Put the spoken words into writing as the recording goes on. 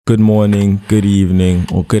good morning, good evening,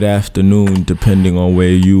 or good afternoon, depending on where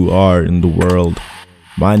you are in the world.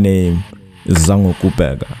 My name is Zango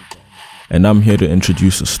Kubega, and I'm here to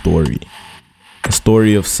introduce a story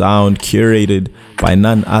of sound curated by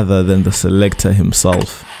none other than the selector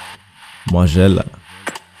himself, Mxrgiela.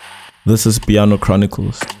 This is Piano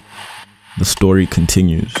Chronicles. The story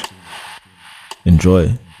continues.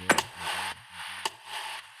 Enjoy.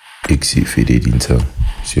 Fided Intel,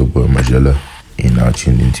 it's your boy Mxrgiela, and now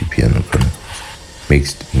tuned into Piano Chronicles,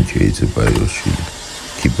 mixed and curated by yours truly.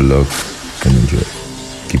 Keep it locked and enjoy.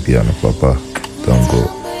 Keep piano, papa, don't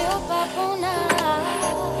go.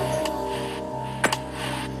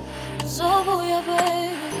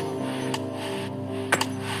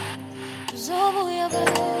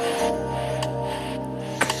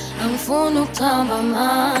 Angifuna ukuhamba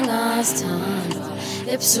mangasithandwa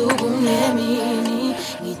ebusuku nemini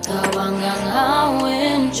ngicabanga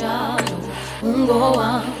ngawe njalo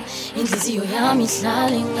ungowami inhliziyo yami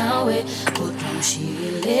ihlale ngawe kodwa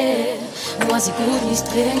ngishiyile wazi ukuthi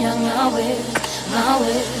isiqhenya ngawe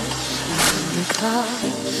ngikha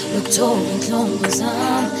lokuthoba inhlungu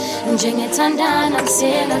zami njengethandana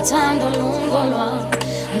kusenathando lungo lwami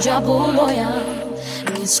njabulo yami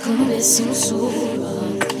ngisikhumbe simsulwa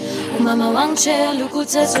umama wangitshela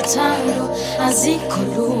ukuthi ezothando azikho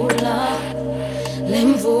lula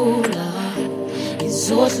lemvula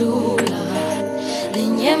izodlula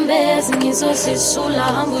lenyembezi ngizosisula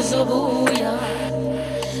hamba uzobuya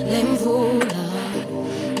lemvula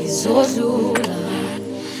izodlula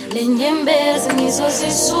lenyembezi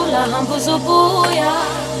ngizosisula hamba uzobuya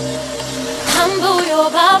hamba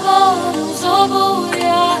uyobabona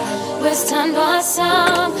uzobuya wesithandwa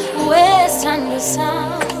sami wesithandwa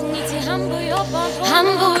sami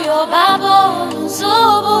hamba uyobabona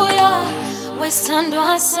uzobuya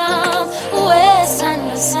wesithandwa sami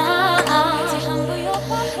wesithandwa sami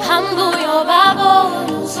hamba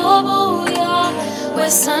uyobabona uzobuya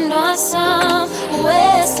wesithandwa sami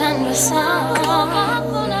wesithandwa sami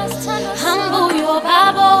hamba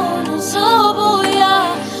uyobabona uzobuya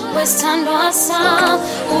wesithandwa sami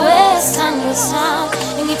wesithandwa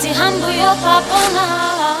sami ngithi hamba uyobabona.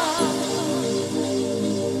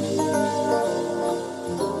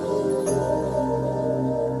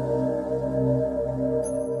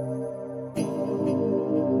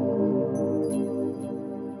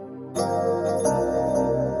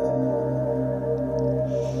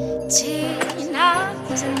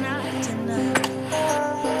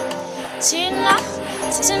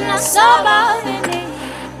 Tina sabani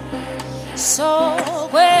so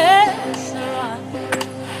wehlwa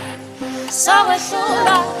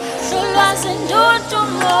hlulwa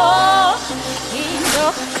zindudumo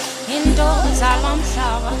into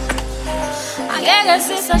zalomhlaba angeke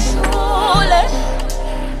sisahlule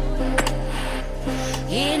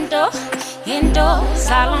into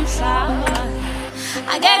zalomhlaba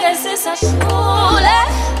angeke sisahlule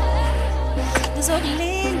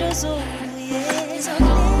ngizokulinda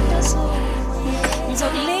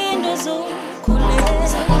Ngizokulinda uzokhule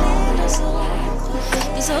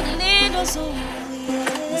Ngizokulinda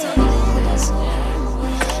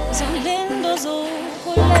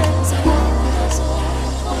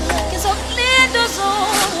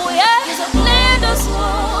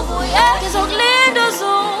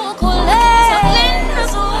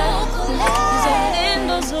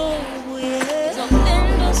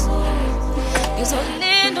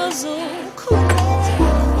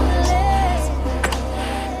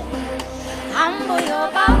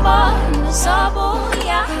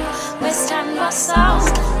Sabuya, wesithandwa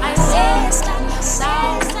sami, wesithandwa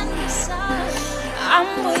sami.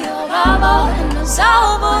 Hamba uyobabona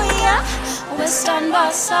uzobuya, wesithandwa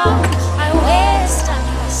sami,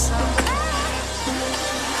 wesithandwa sami.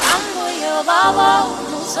 Hamba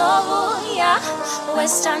uyobabona uzobuya,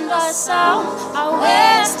 wesithandwa sami,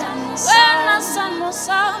 wesithandwa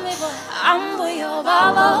sami. Hamba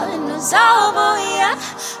uyobabona uzobuya,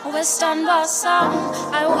 wesithandwa sami,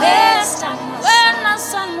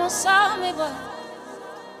 wesithandwa sami.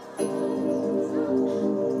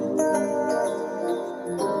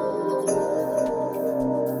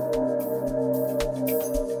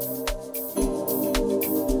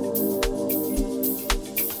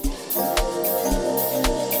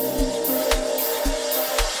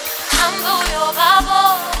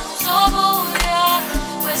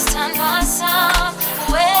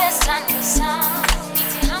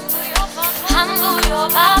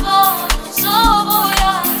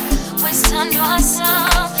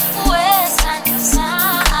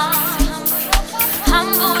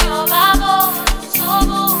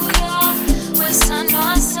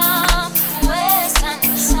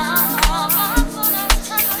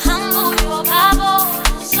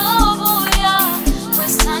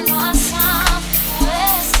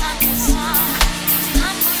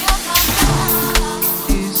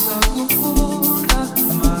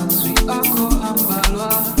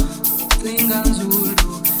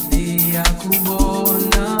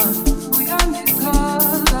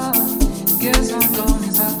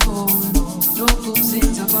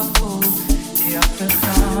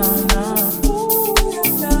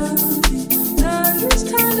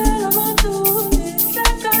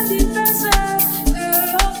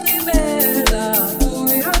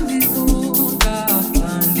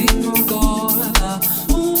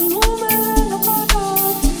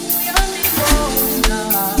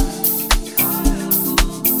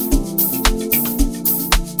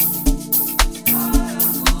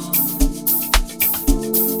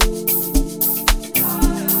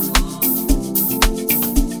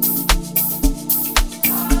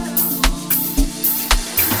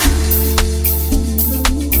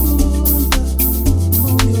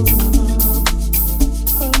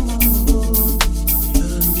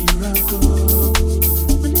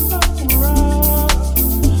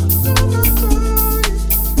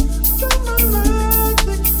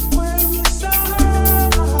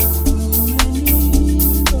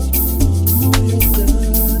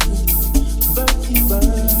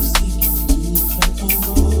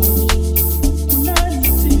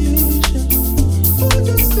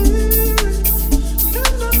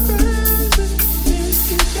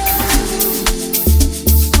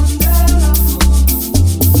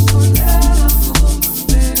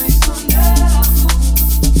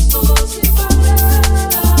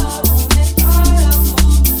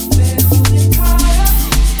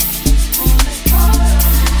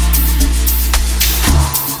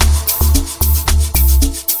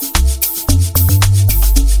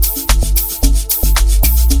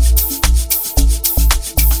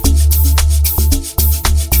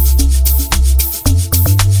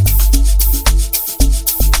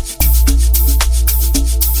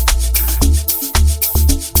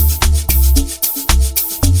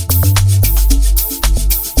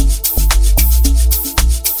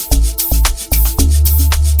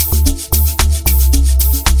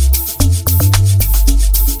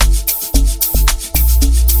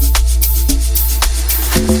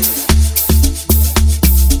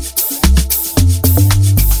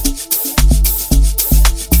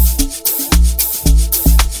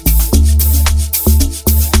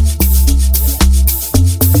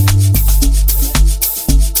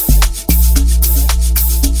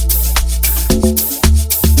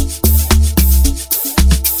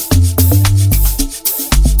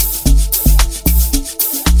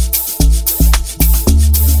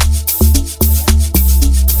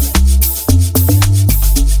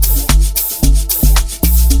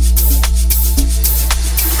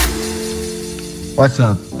 What's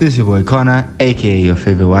up? This is your boy Connor, aka your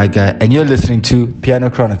favorite white guy, and you're listening to Piano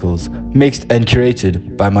Chronicles, mixed and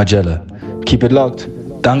curated by Mxrgiela. Keep it locked.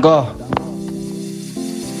 Dango!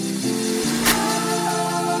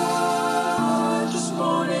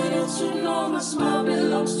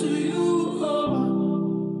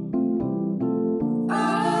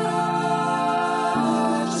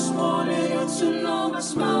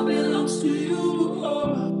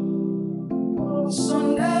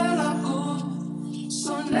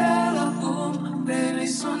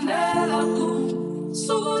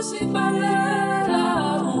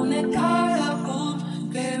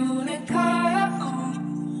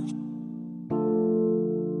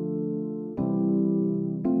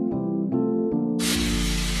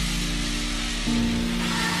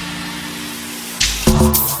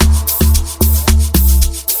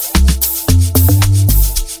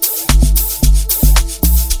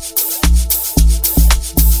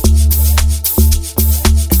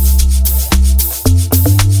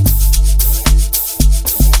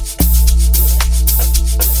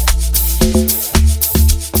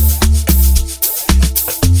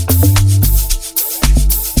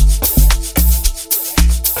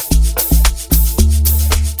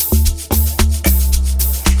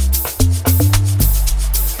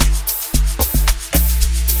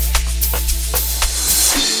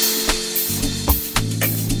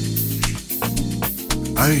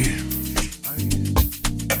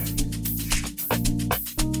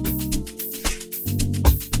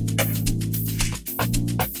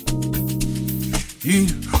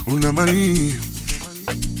 Una mani.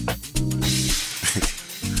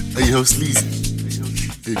 Hey, yo, sleazy.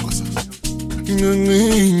 Hey, what's up?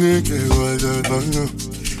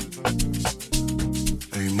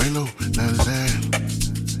 Hey, Melo, la la.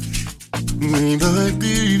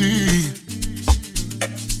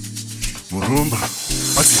 Murumba,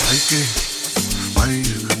 what's it like? My,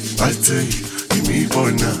 Bate, Imi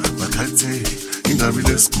Bona, Makate, in the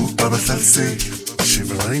real school, Baba Salse,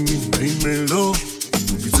 Shivering, hey, Melo.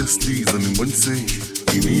 Sleeves and in one say,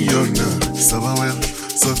 Imiona, Sabawell,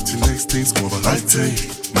 soft to next things, come over latte,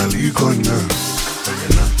 Maligona,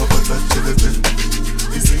 Ayana, Papa, Chilete,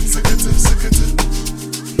 is in Secretary,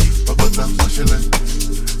 Papa, Mashele,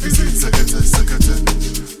 is in Secretary,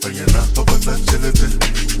 Ayana, Papa, Chilete,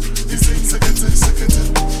 is in Secretary,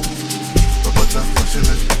 Papa,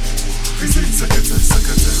 Mashele, is in Secretary.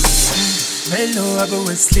 Melo abo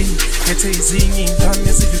Wesley, get a zinging, done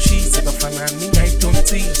as if you cheese, but fanning, I don't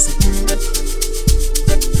tease it.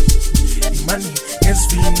 Money, yes,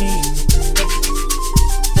 we need.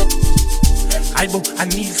 I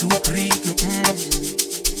need to breathe.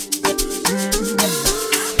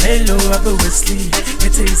 Melo abo Wesley,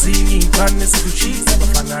 get a zinging, done as if you cheese, but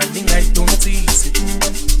fanning, I don't tease it.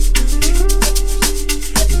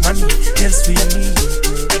 Money, yes, we need.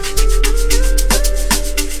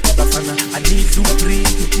 I need to breathe.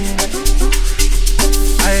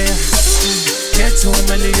 I get home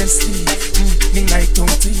elegantly. I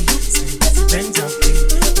don't think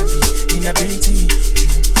in a binti.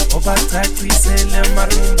 Over that we sell a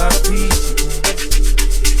marumba fish.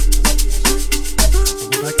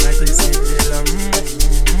 Over that we sell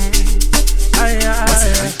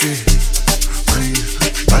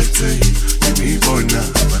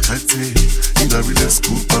in the real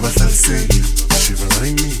school, Baba Salse.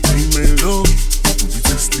 Shivering me, hey Melo,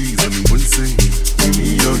 with sleeves and in one say,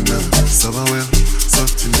 Imiona, Sabawell,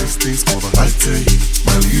 soft to next things, cover Bate,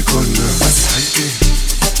 Maligona, Masihake,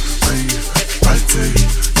 Bate,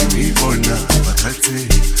 Imibona, Makate,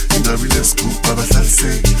 in the real school, Baba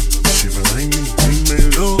Salse. Shivering me, hey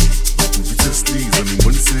Melo, with sleeves and in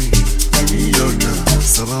one say, Imiona,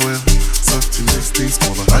 Sabawell, soft to next things,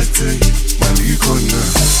 cover Bate, Maligona,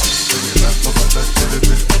 Papa,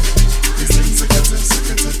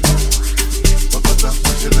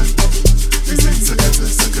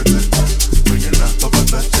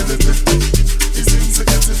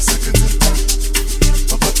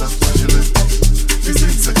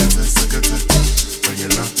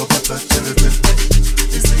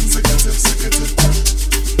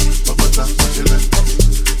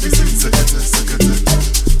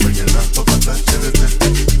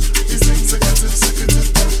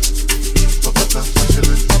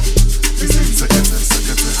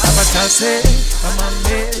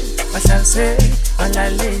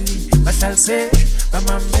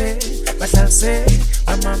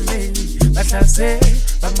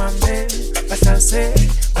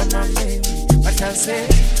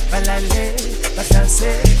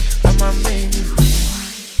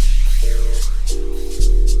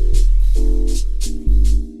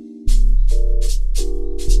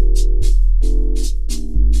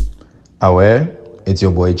 Aware? It's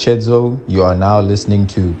your boy Chedzo. You are now listening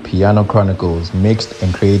to Piano Chronicles, mixed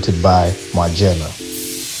and created by Mxrgiela.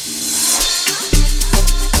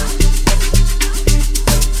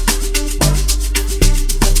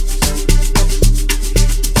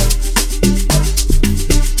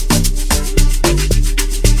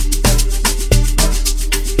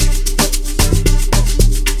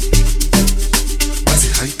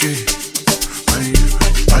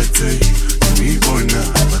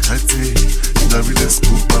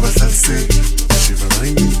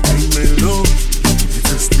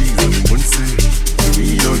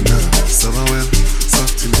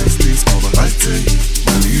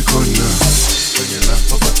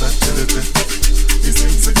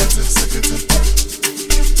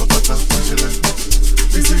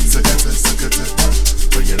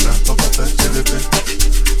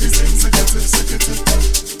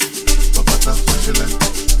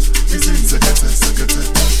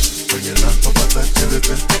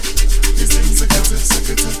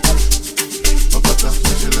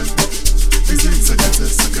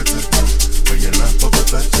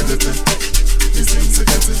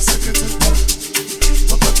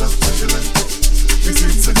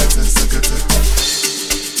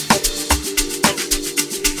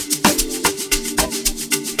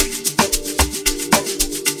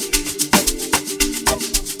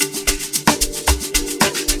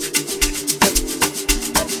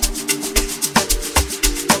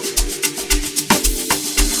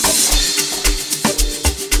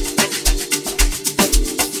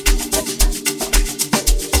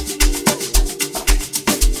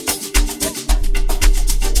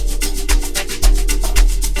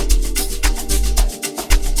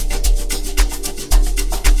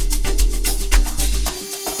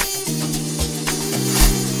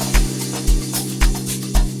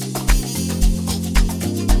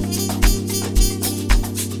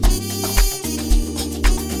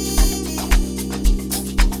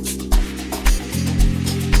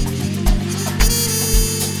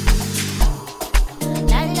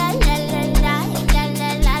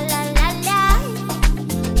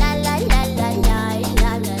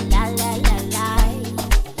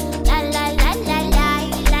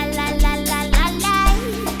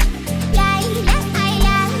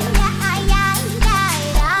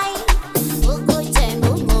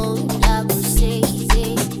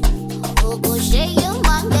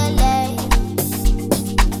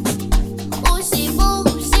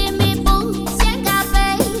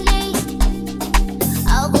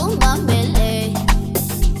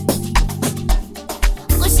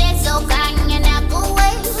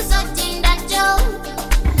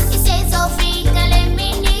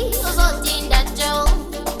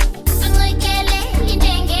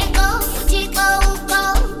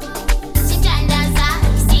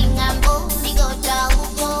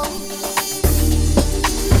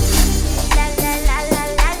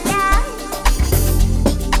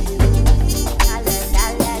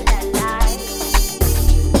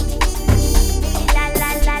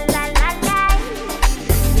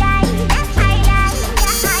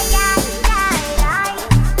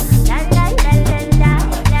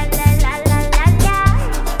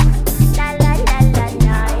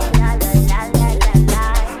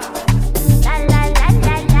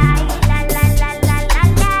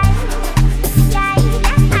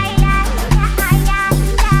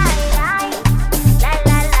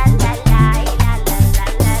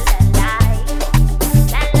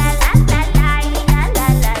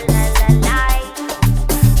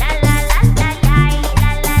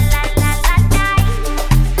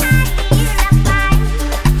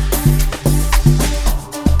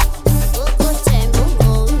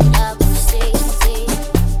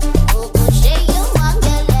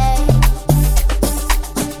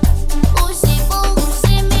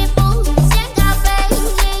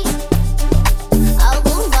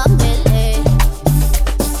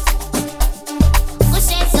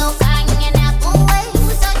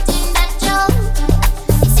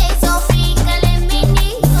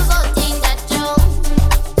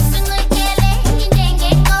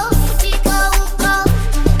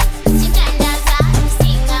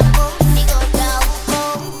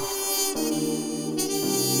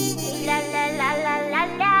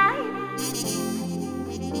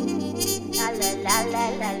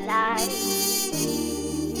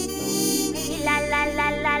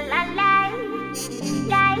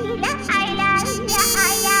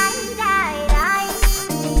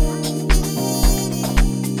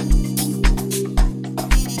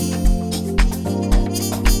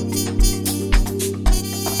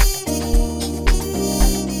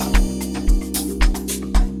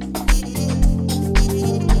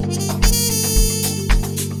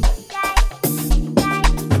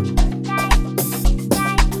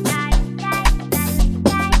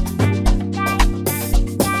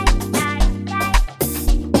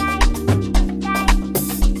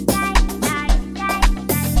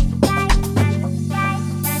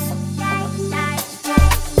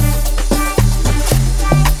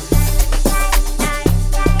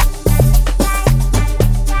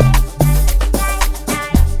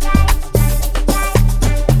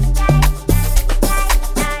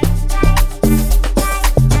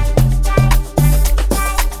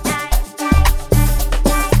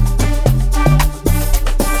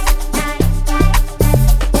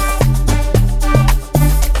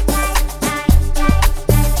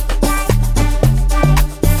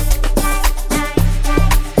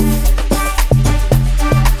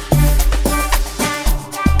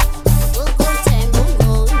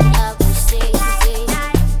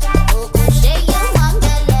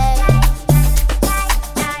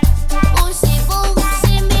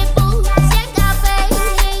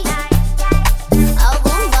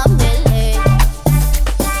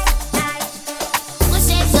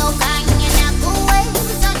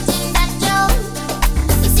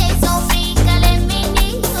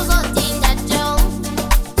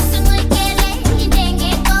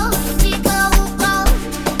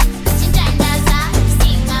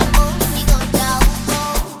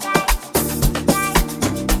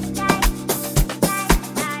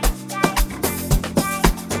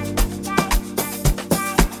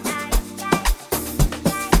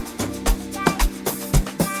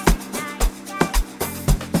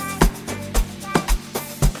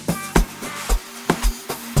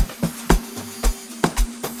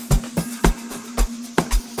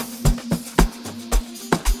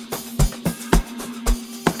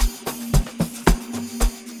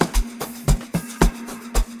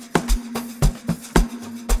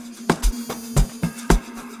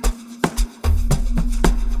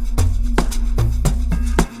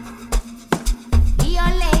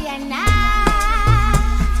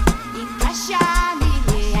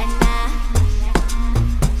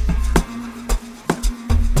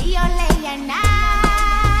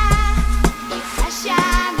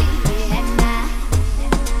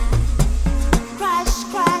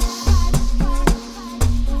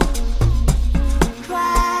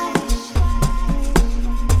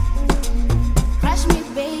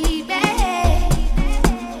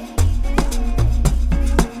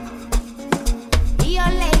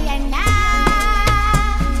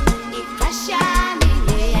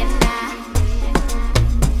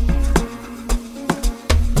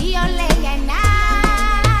 You're laying now.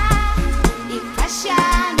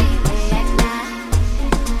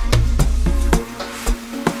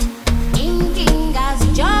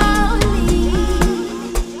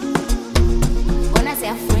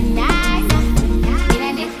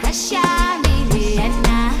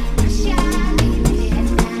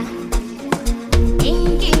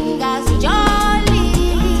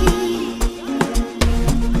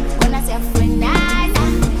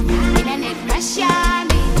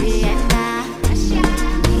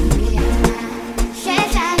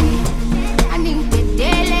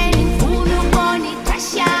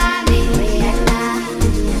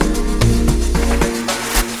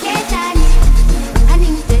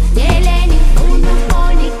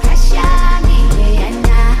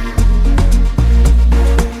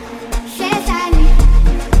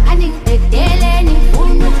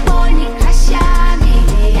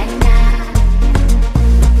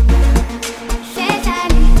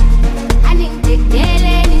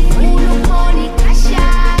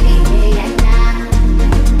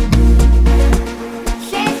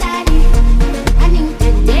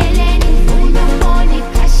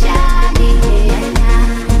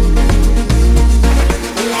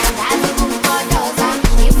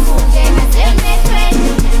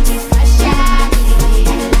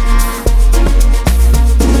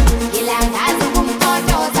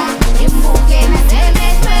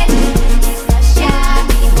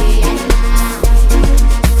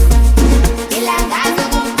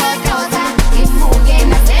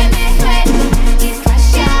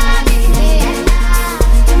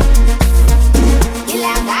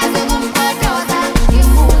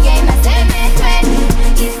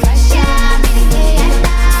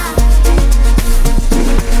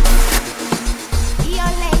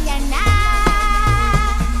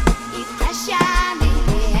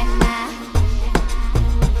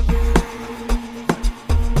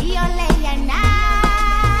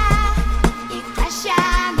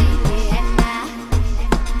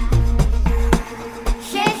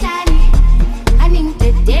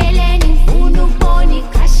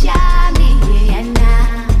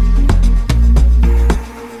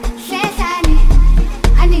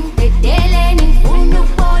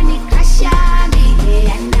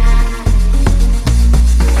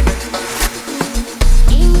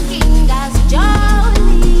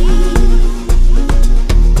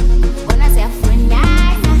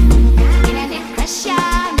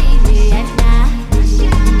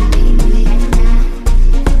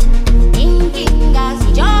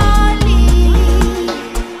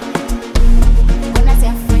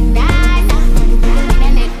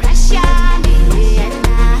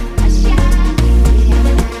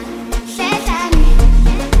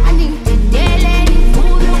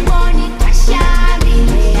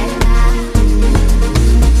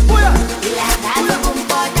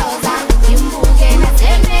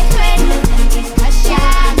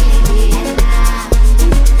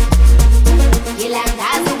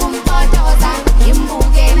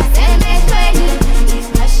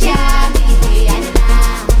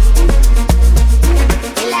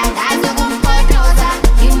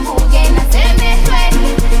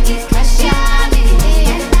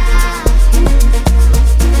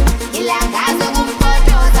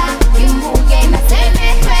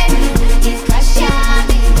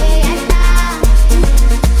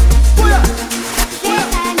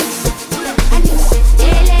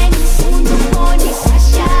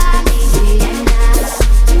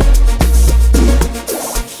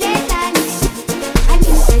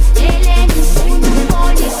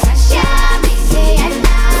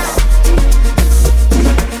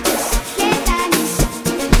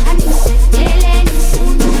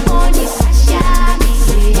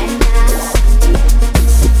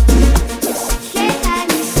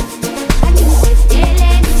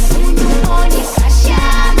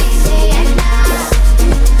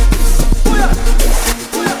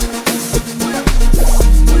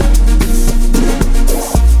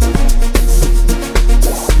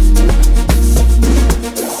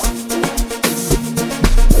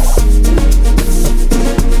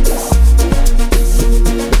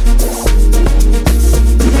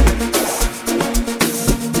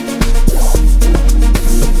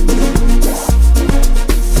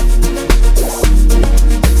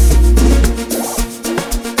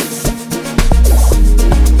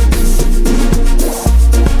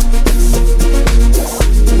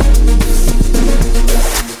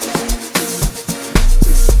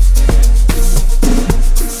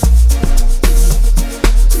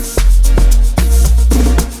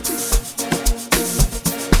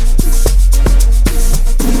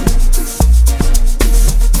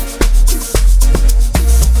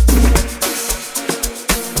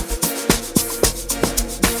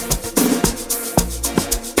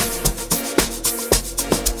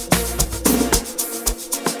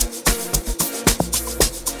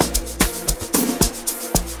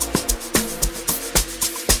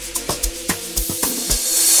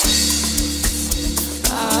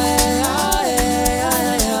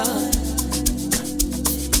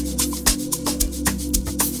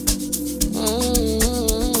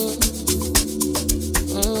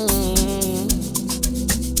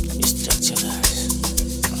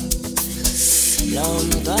 lo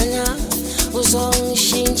mntwana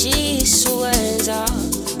uzongishintshisa uwenza.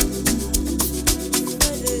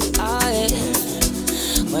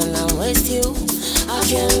 When I'm with you, I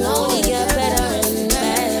can only get better and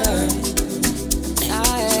better.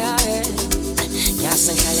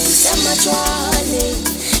 Yasenhlale ngisemajwali,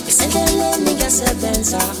 ngisendleleni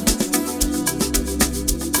ngiyasebenza.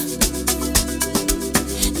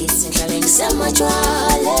 Yasenhlale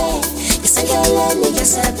ngisemajwali, ngisendleleni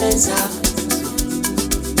ngiyasebenza.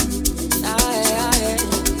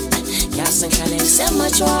 Yasenhlale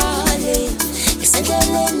ngisemajwali,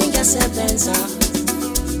 ngisendleleni ngiyasebenza.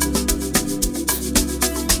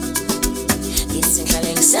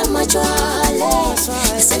 Ngisemajwali,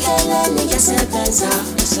 ngisendleleni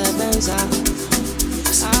ngiyasebenza.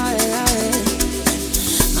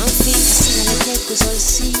 Mangifika singalekho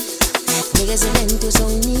uzolisiya, nikezele into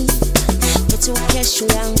uzonginika, bethi ucash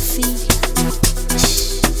uyangifika.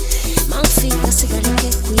 Mangifika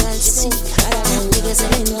singalekho uyalisiya,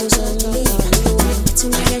 nikezele into uzonginika, bethi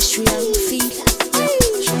ucash uyangifika.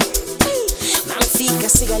 Mangifika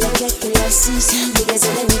singalekho uyalisiya,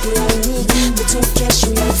 nikezele into uyangifika. Cash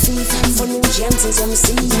you your feet for new gems on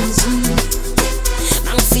seas.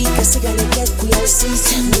 Mangifika sigalekho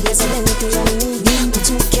uyalisiza, nigeze lento yami,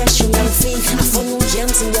 uthi cash you your feet for new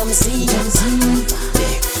gems on seas.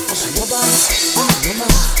 Ngoba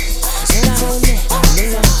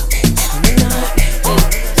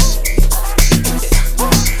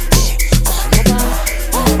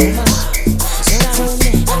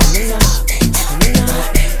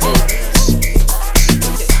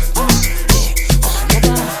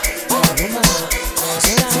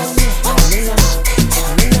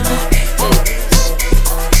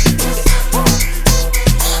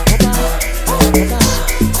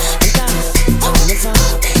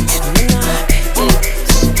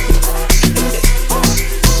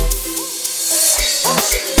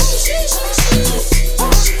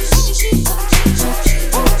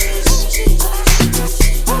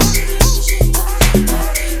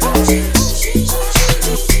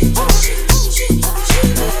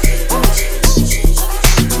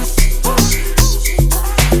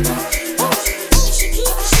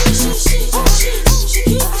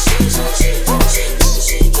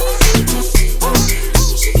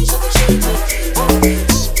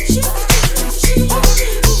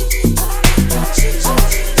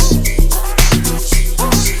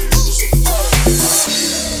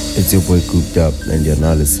It's your boy Cooped Up, and you're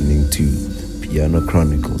now listening to Piano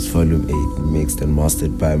Chronicles Vol.8, mixed and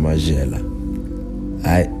mastered by Mxrgiela.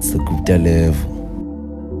 Alright, it's the Cooped Up level.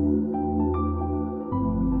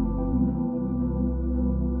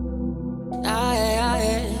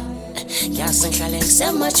 Yasenhlale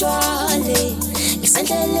ngisemajwali,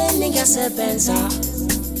 ngisendleleni ngiyasebenza.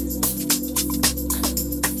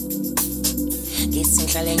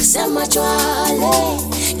 Yasenhlale ngisemajwali,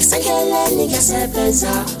 ngisendleleni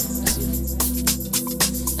ngiyasebenza.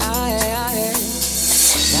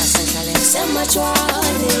 Yasenhlale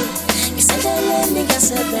ngisemajwali, ngisendleleni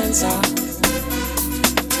ngiyasebenza.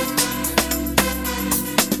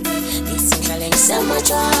 Yasenhlale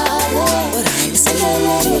ngisemajwali,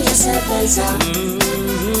 ngisendleleni ngiyasebenza.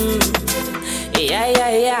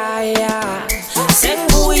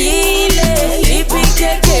 Sengibuyile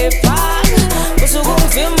liphike kepana,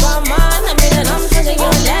 usukungivimba mana, mina namhlanje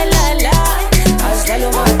ngiyolala. Azidlala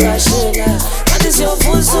uMxrgiela, manje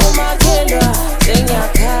siyovusa umakhelwa,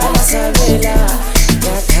 sengiyakhala sabela,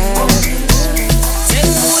 ngiyakhala.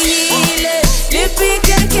 Sengibuyile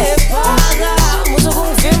liphike kepana,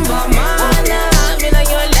 usukungivimba mana, mina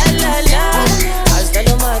ngiyolala.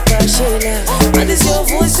 Azidlala uMxrgiela, manje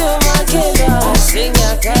siyovusa umakhelwa,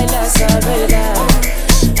 sengiyakhala sabela,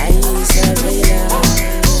 ayi sabela.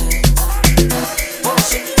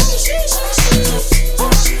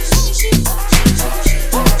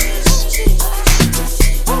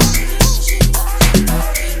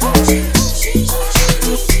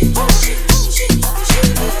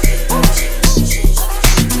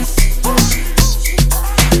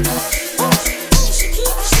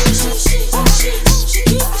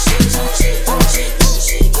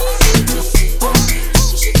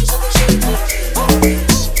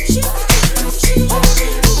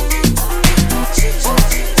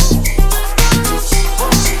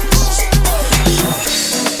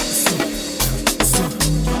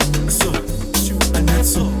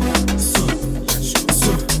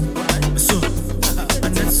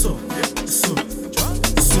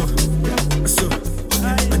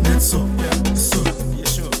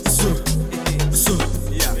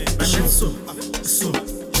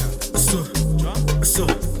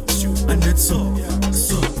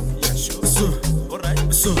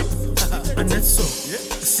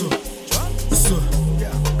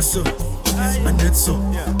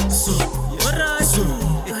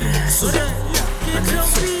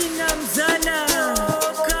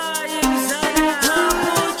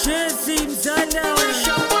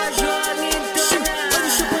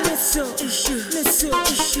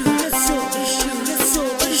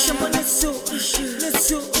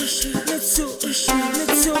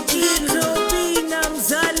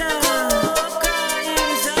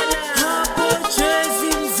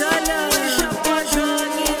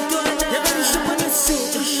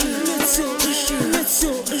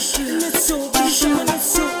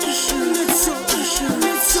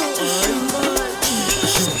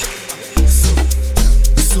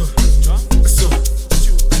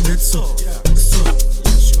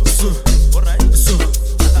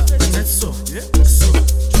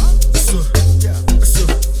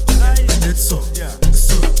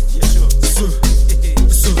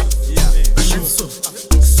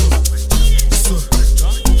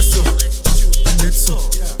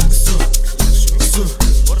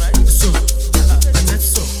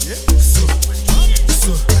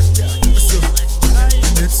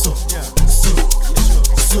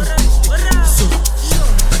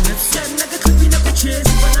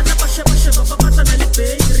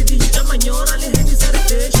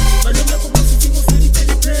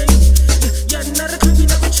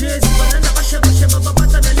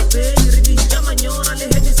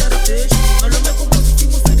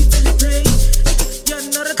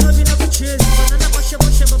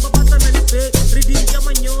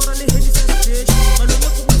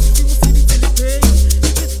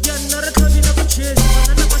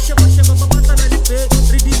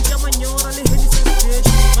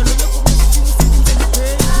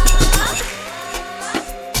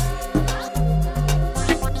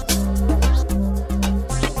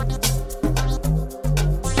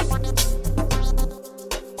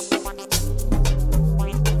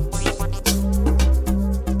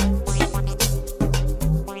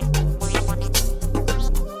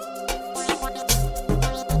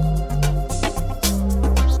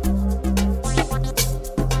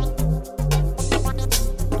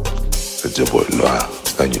 It's your boy Loa,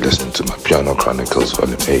 and you're listening to my Piano Chronicles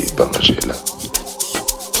Vol.8 by Mxrgiela.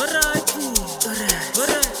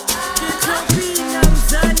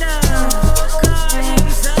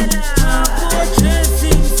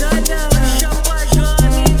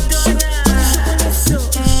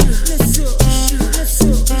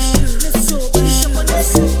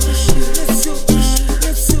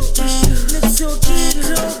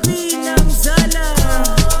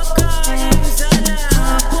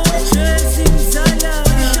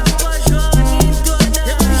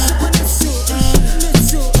 So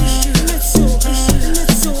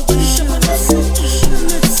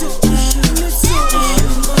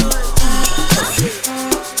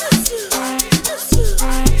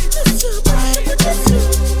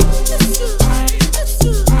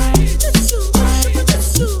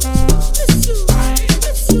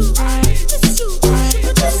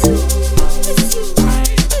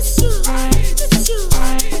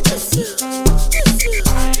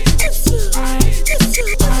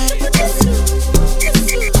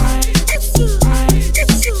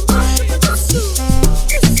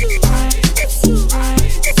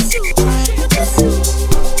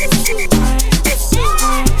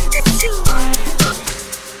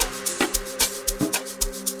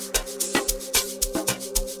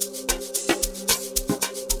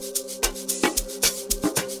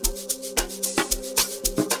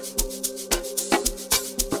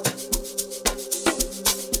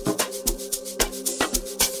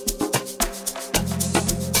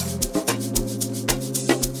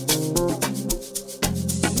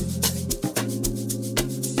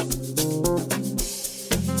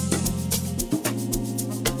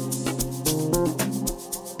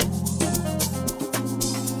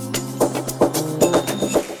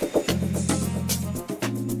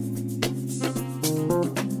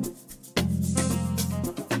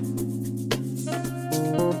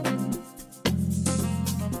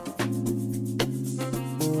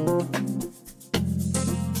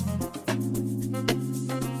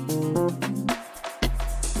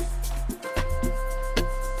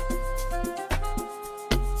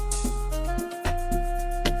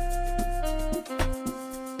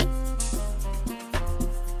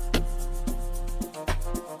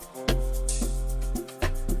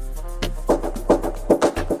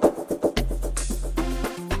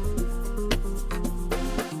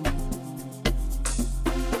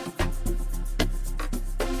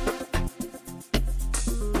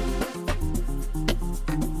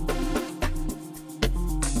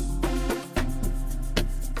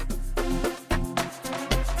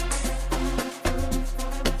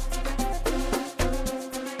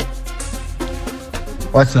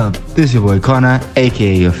What's up? This is your boy Connor,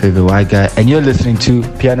 aka your favorite white guy, and you're listening to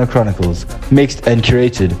Piano Chronicles, mixed and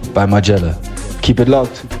curated by Mxrgiela. Keep it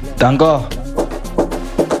locked. Dango!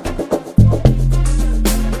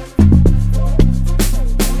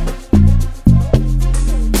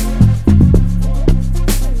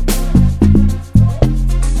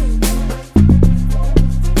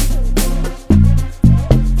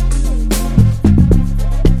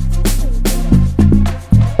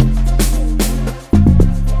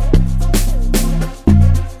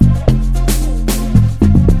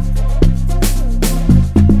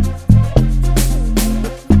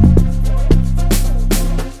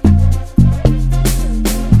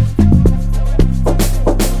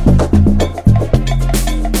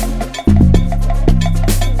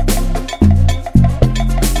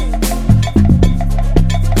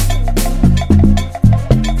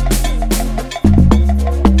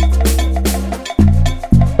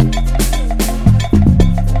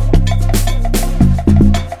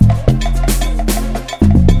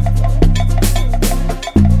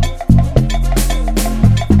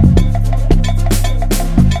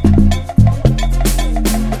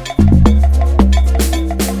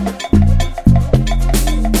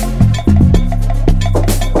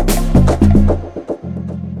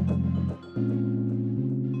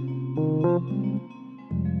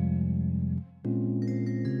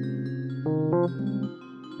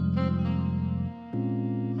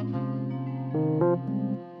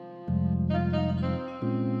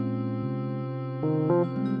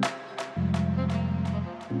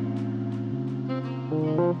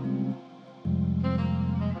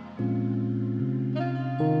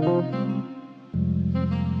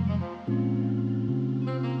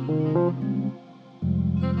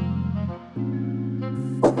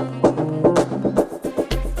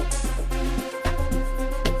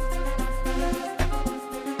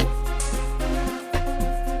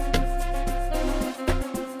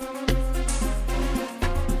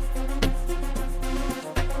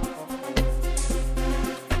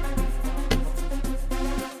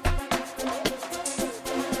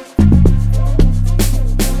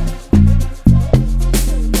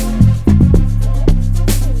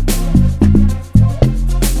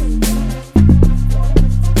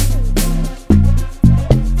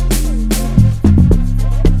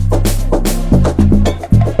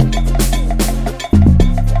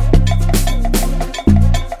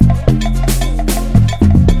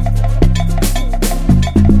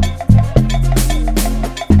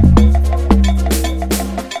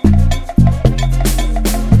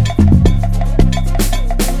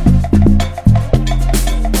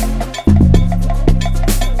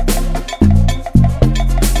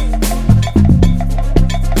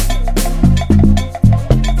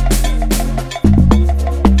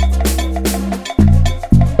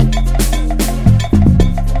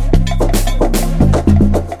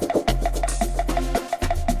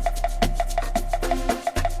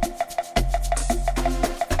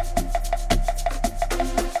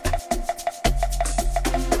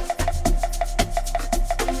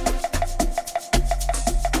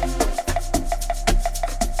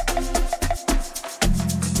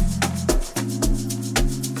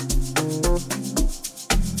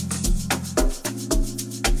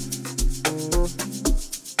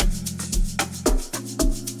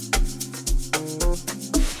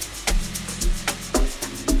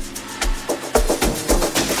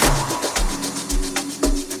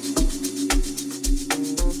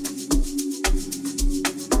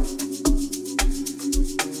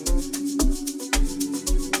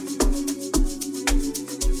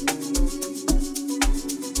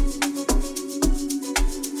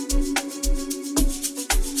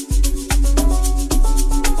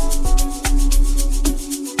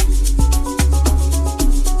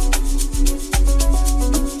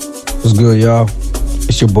 What's good, y'all?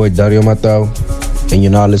 It's your boy Dario Matao, and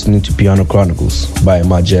you're now listening to Piano Chronicles by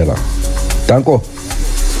Mxrgiela. Danko.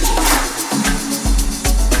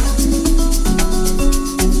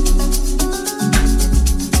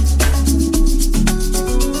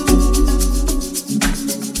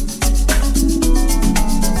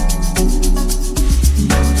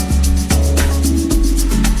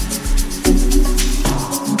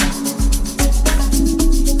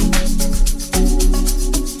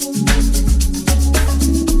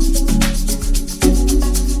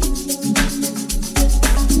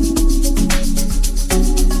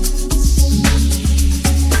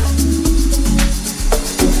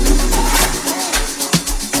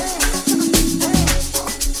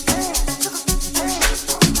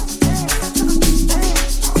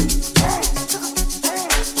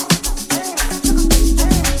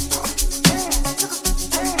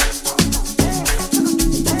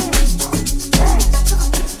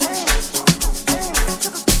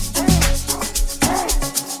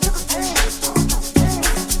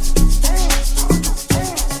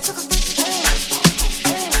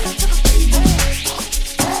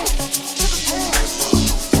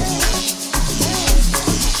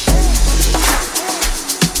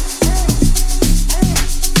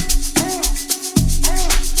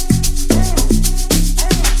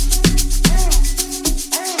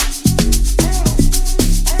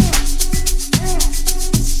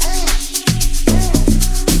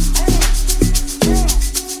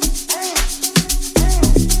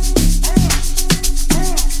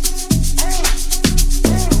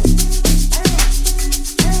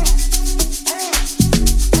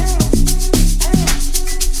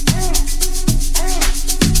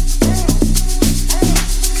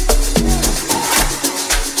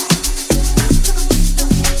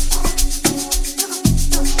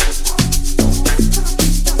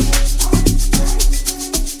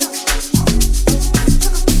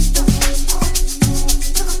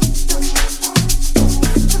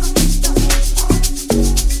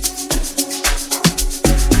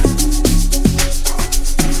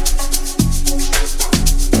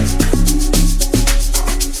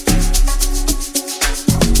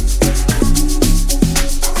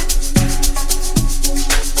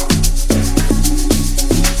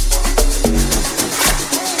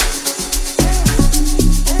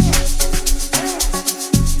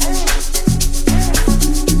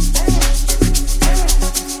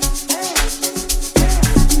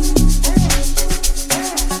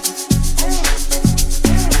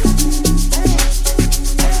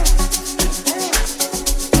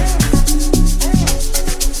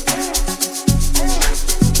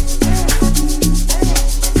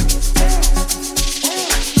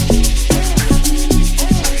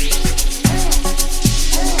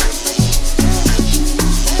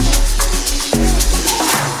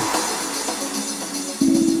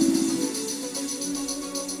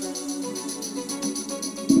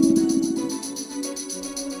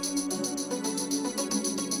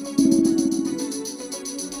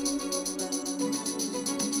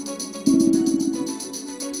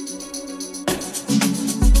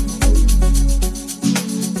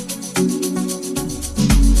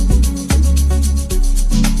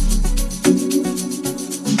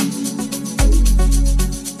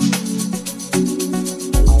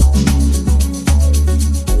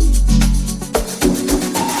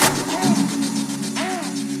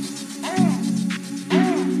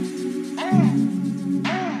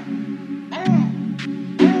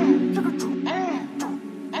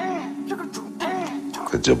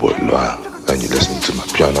 It's your boy Loa, and you're listening to my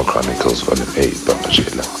Piano Chronicles Vol.8 by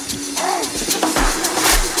Mxrgiela.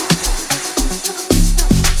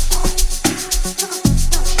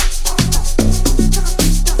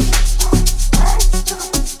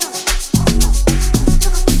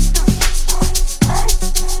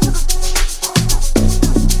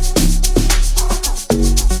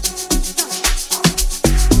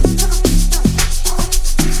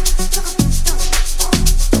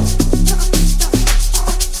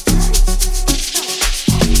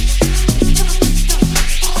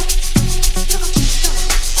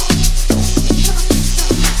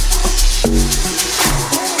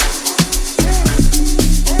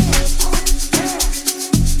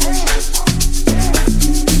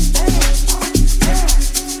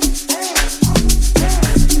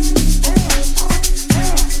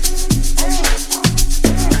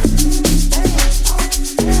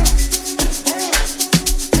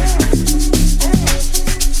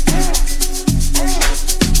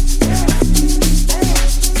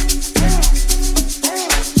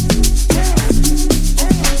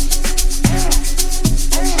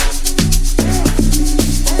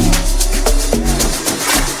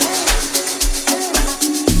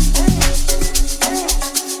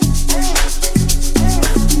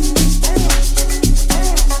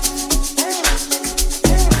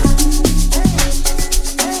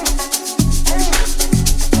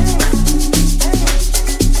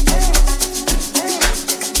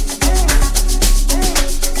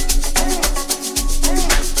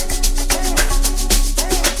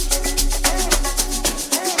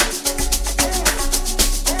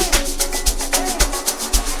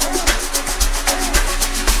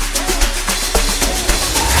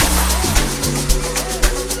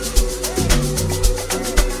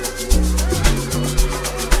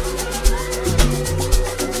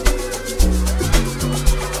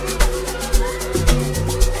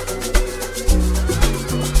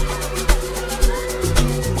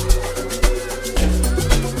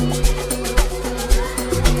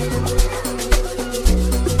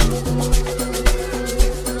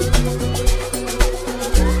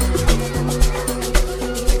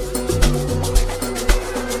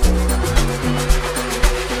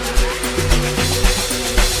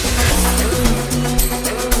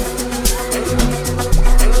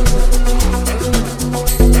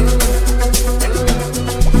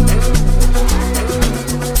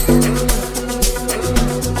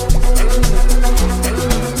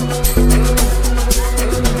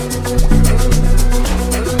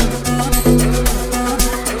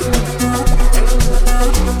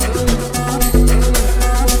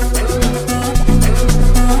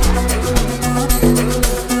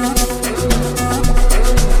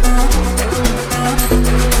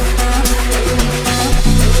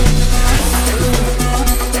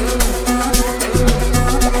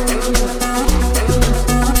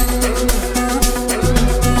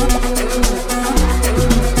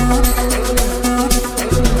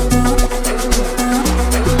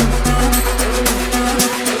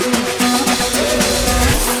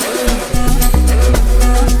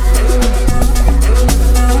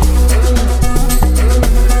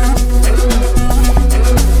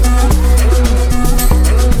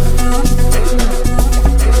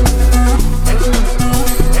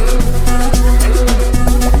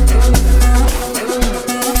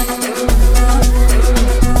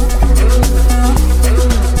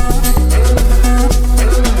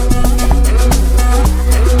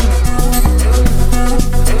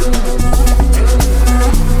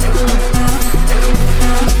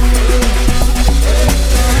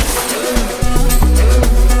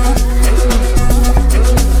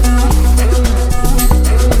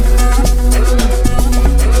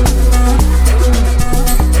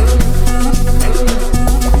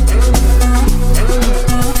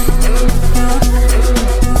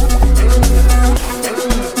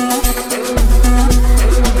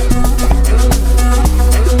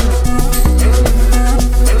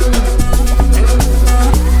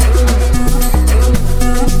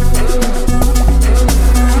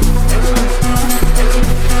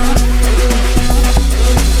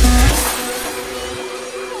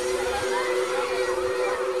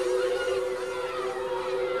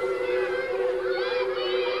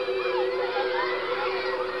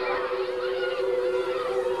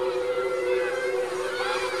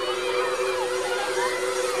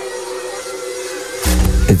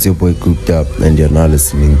 It's your boy Cooped Up, and you're now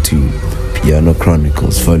listening to Piano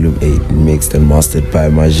Chronicles Vol.8, mixed and mastered by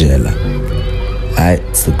Mxrgiela. Alright,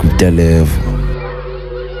 it's the Cooped level.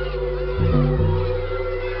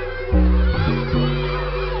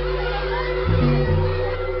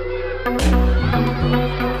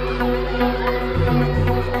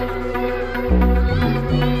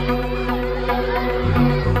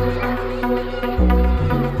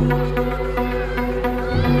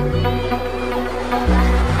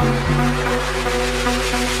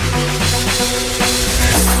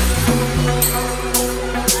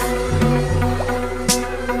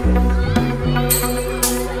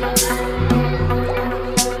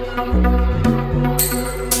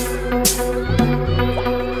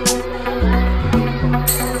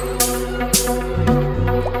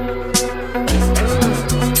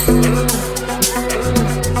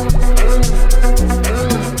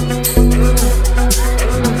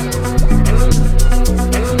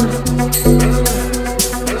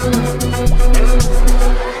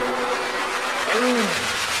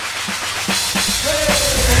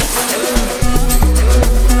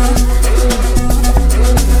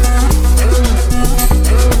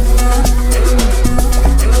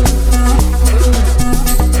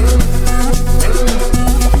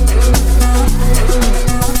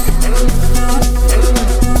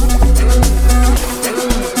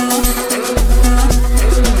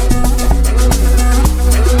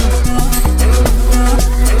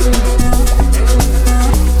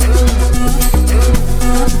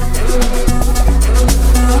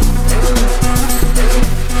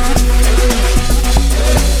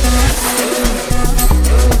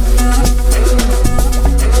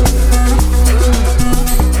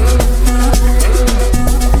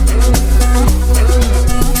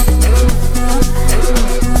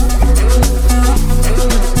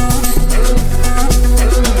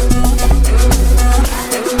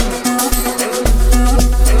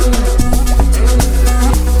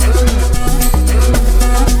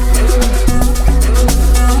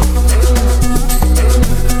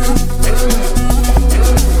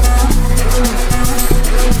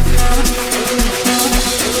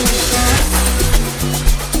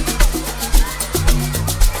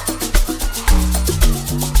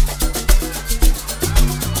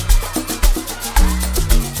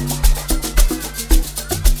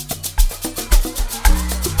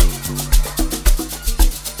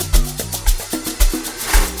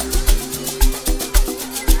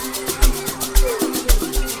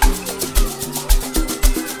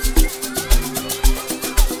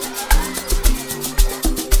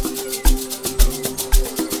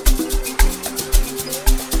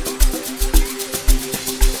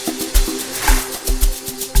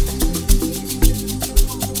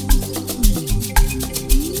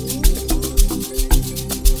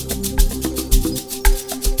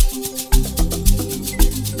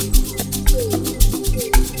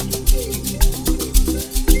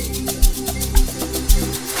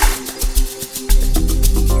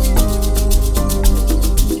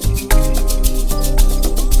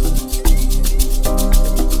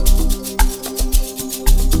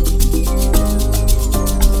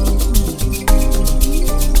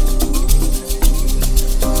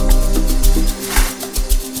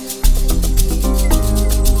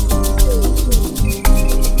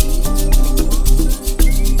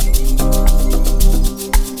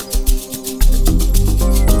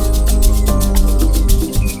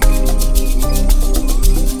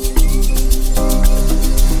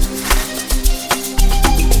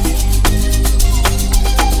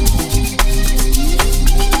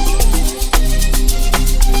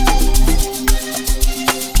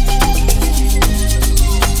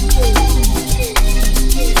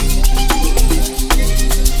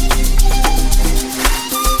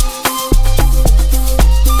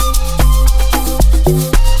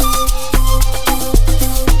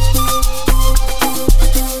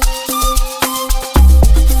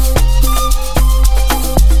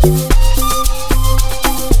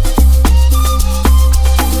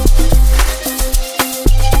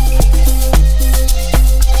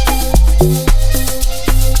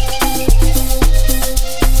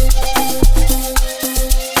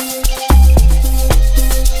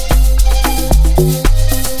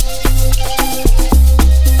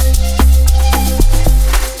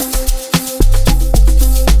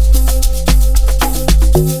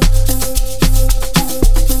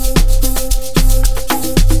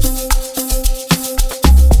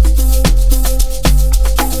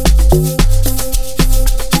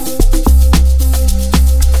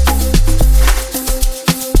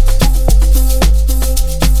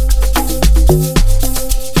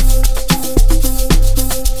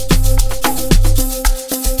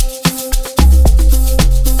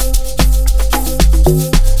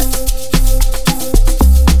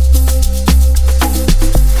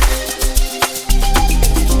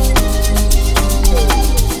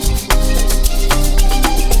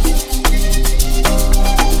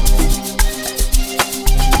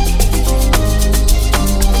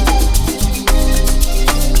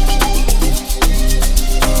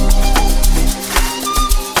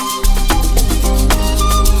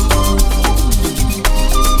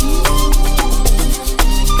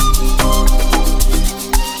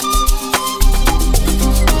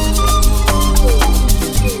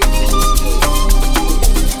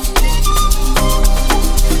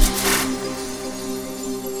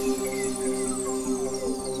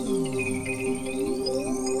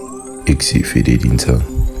 Mixie Faded Intel.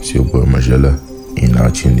 It's your boy Mxrgiela, and now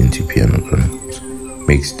tuned into Piano Chronicles,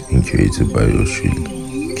 mixed and curated by yours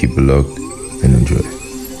truly. Keep it locked and enjoy.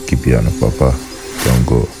 Keep piano, papa. Don't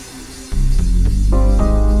go.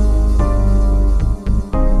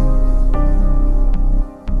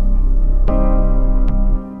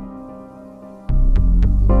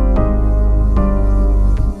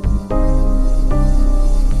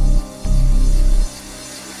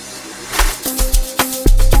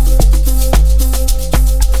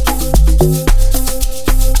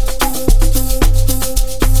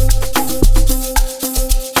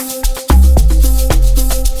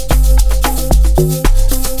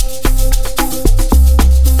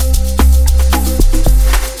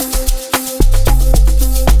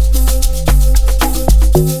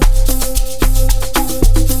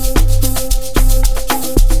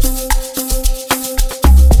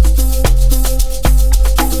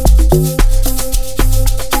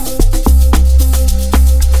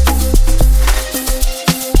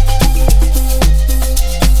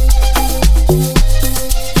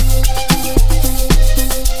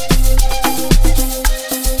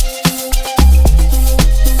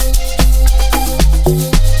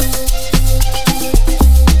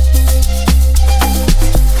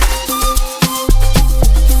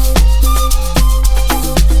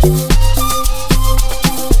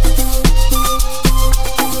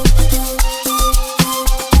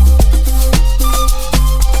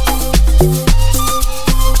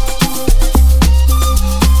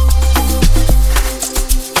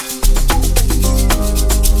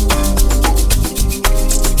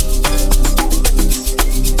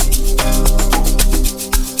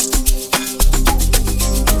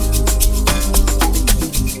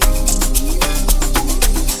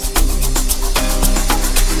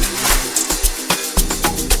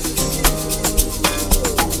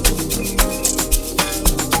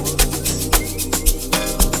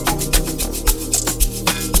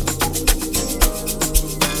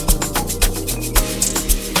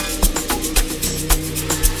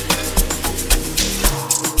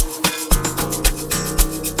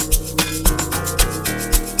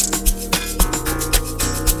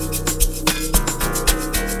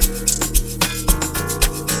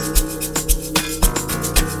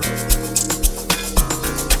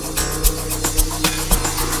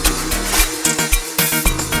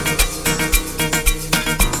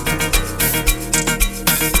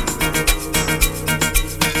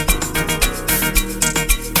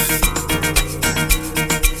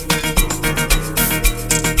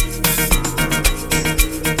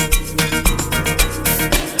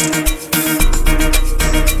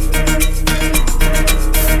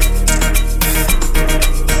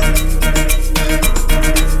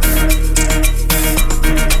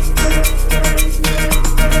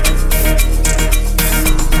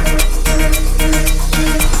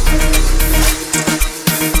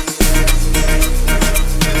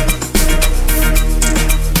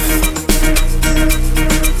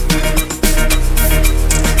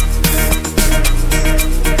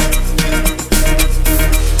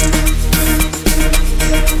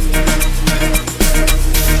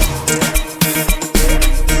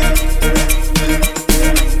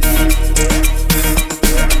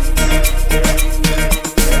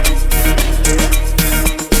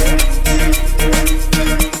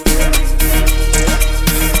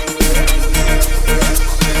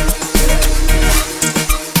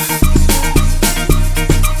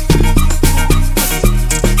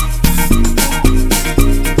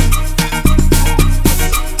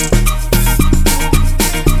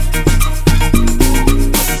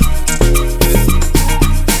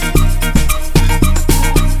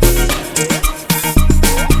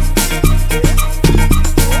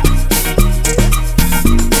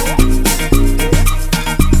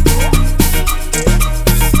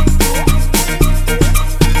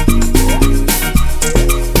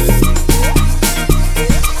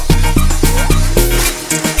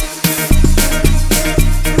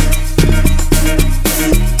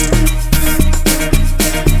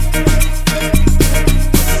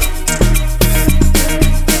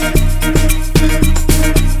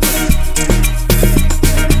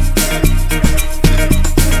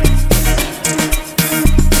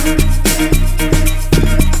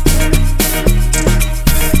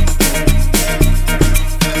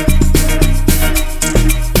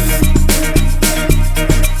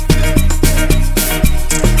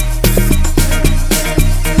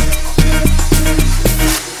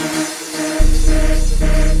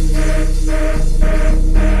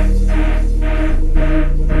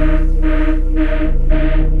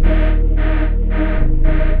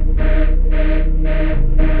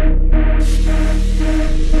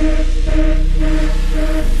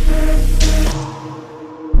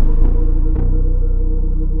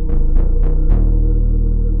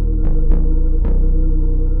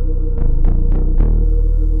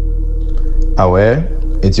 Aware?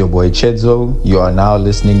 It's your boy Chedzo. You are now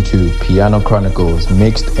listening to Piano Chronicles,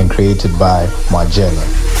 mixed and created by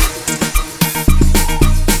Mxrgiela.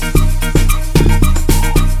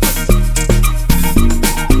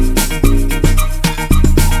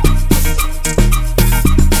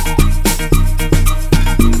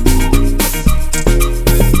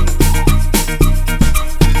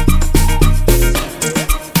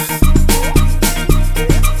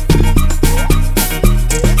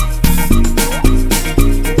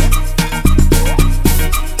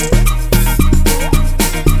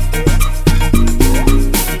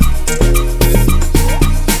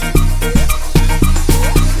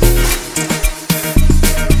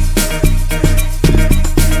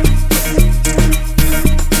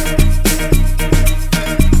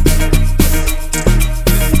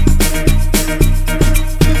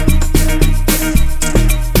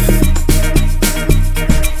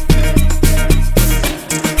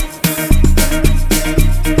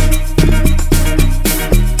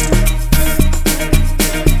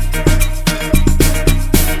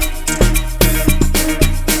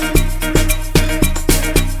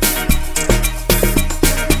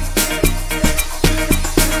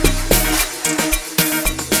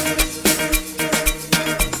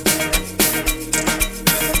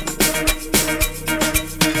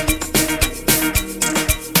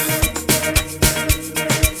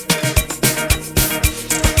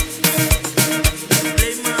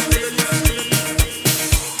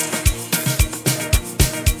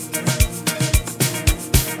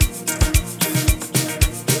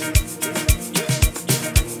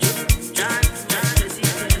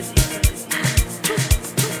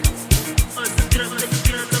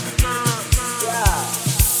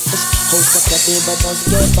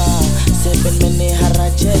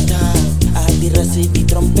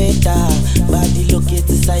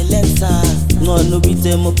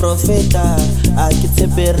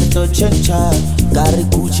 Gary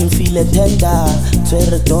Gucci feel tender,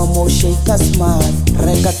 Twere domo shake a smart,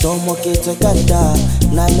 Reka domo get a gada,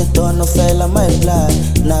 Nale dono fella my blood,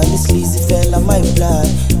 Nale sleazy fella my blood,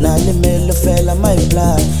 Nale melo fella my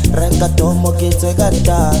blood, Reka domo get a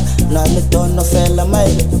gada, Nale dono fella my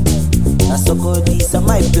Nasoko disa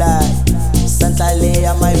my blood, Santa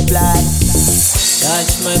Leia my blood.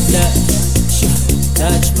 Touch my blood,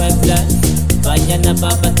 touch my blood, Banyana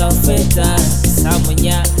baba taufeta,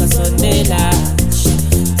 Samunya kasondela.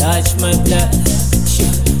 Touch my blood,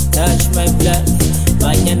 touch my blood,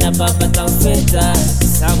 Banyana baba taufeta,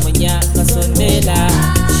 Samunya kasondela.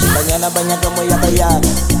 Banyana banyaka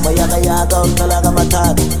moyaka yaga utalaga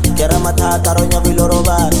matata, Kera matata ronya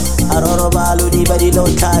viloroba, Aroroba ludi badi low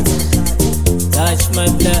tat. Touch my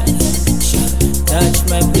blood, touch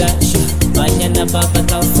my blood, Banyana baba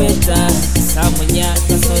taufeta, Samunya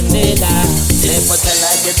kasondela. Lepo tela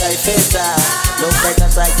get I festa, Loka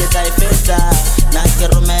sa get I festa, Naki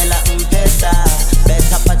romela mpesa,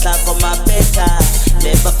 Beta pata koma peta,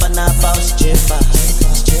 Lepa fana paus jefa,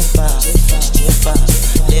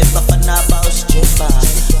 Lepa fana paus jefa,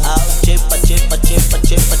 Out jefa,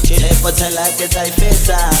 Lepo tela get I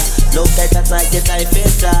festa, Loka sa get I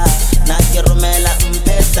festa, Naki romela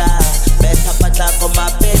mpesa, Beta pata koma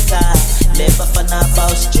peta, Lepa fana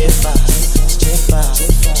paus jefa,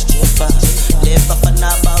 Lepa fana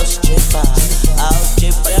paus jefa, Out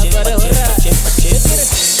jefa.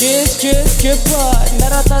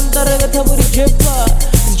 Naratandara gathaburi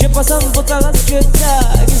jepa sambuka sketa,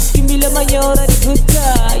 Giskimile mayora di gutta,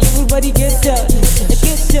 everybody get down,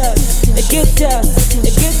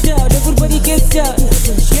 everybody get down,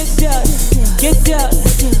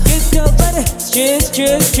 buddy.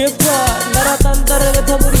 Jepa, Naratandara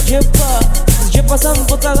gathaburi jepa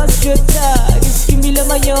sambuka sketa, Giskimile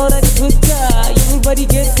mayora di gutta, everybody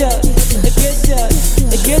get down,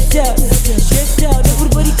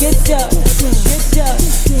 everybody get down.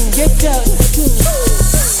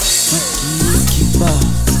 Kipa,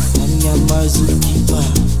 namnya mazu kipa.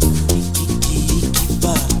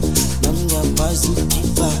 Kipa, namnya mazu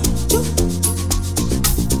kipa.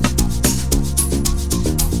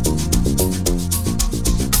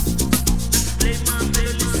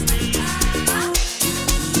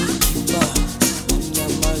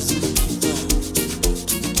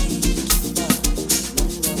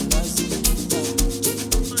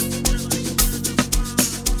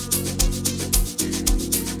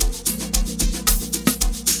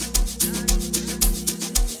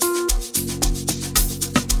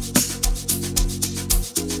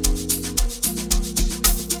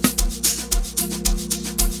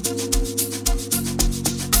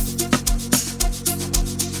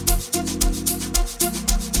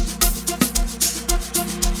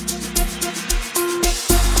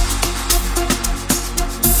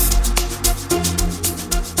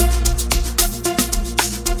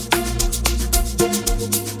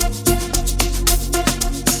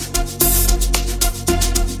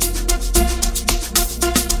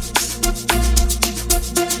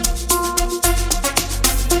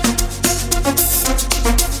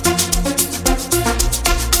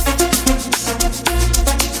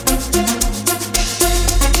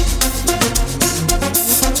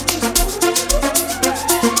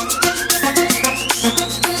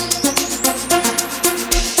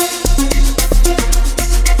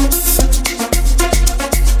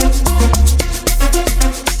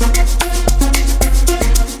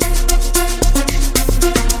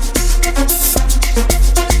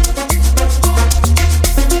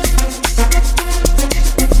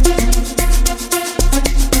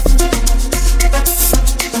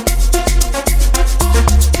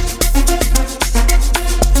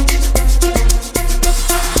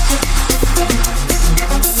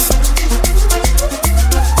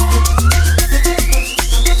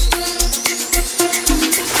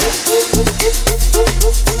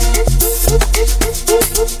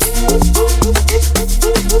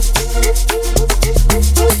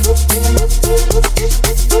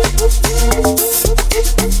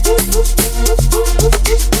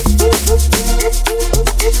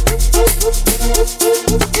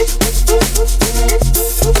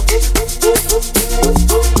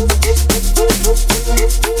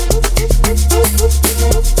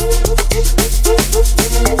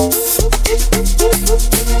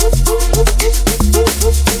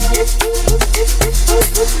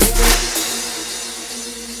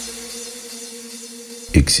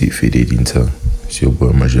 It's your boy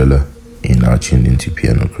Mxrgiela, and I tuned into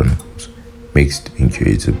Piano Chronicles, mixed and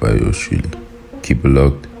curated by yours truly. Keep it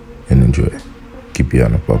locked and enjoy. Keep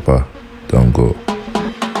piano, papa. Don't go.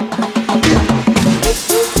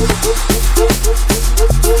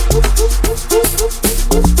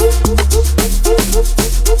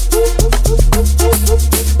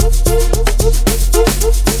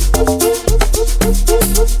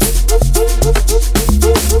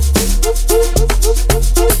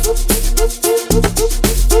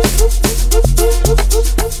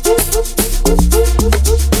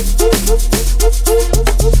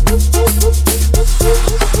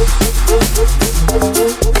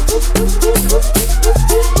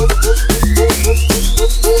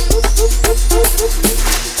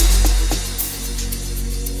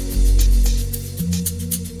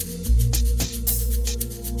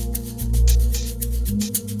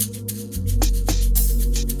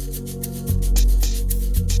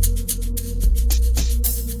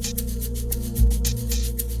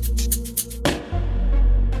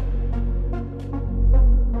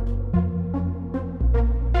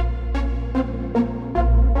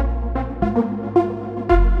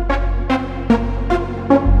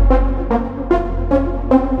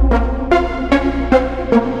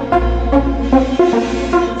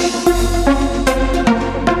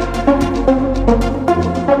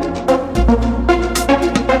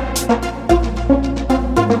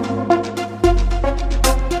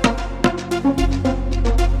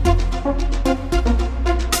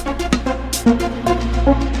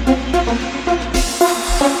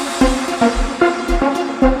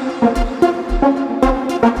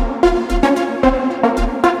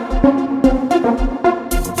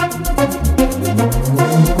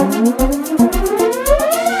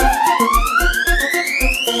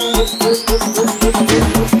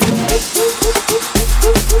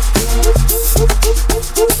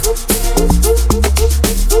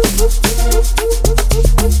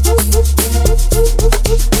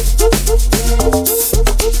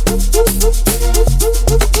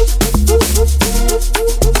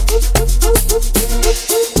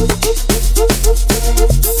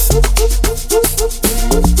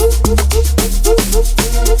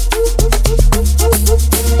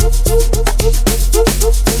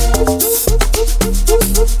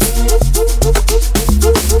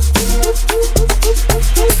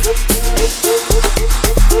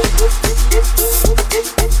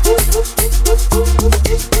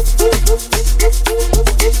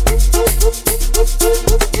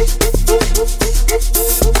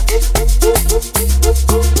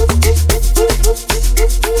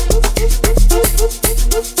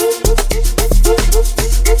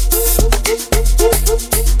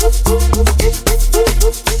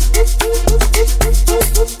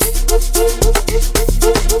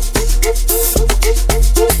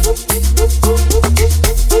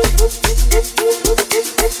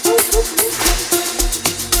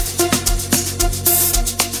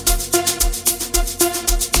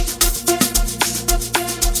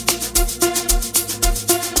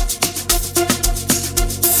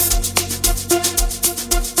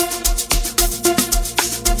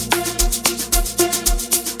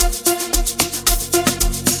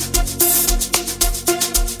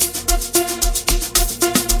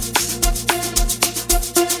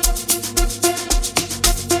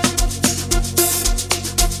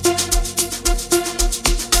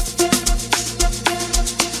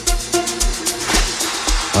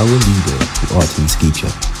 Our leader, who art in Mxrgiela,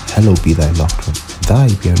 hallowed be thy loved one.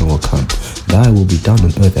 Thy piano will come, thy will be done on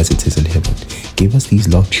earth as it is in heaven. Give us these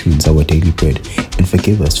love tunes, our daily bread, and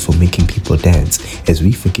forgive us for making people dance, as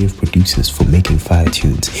we forgive producers for making fire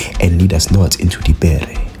tunes, and lead us not into the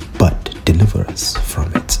bere, but deliver us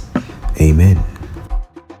from it. Amen.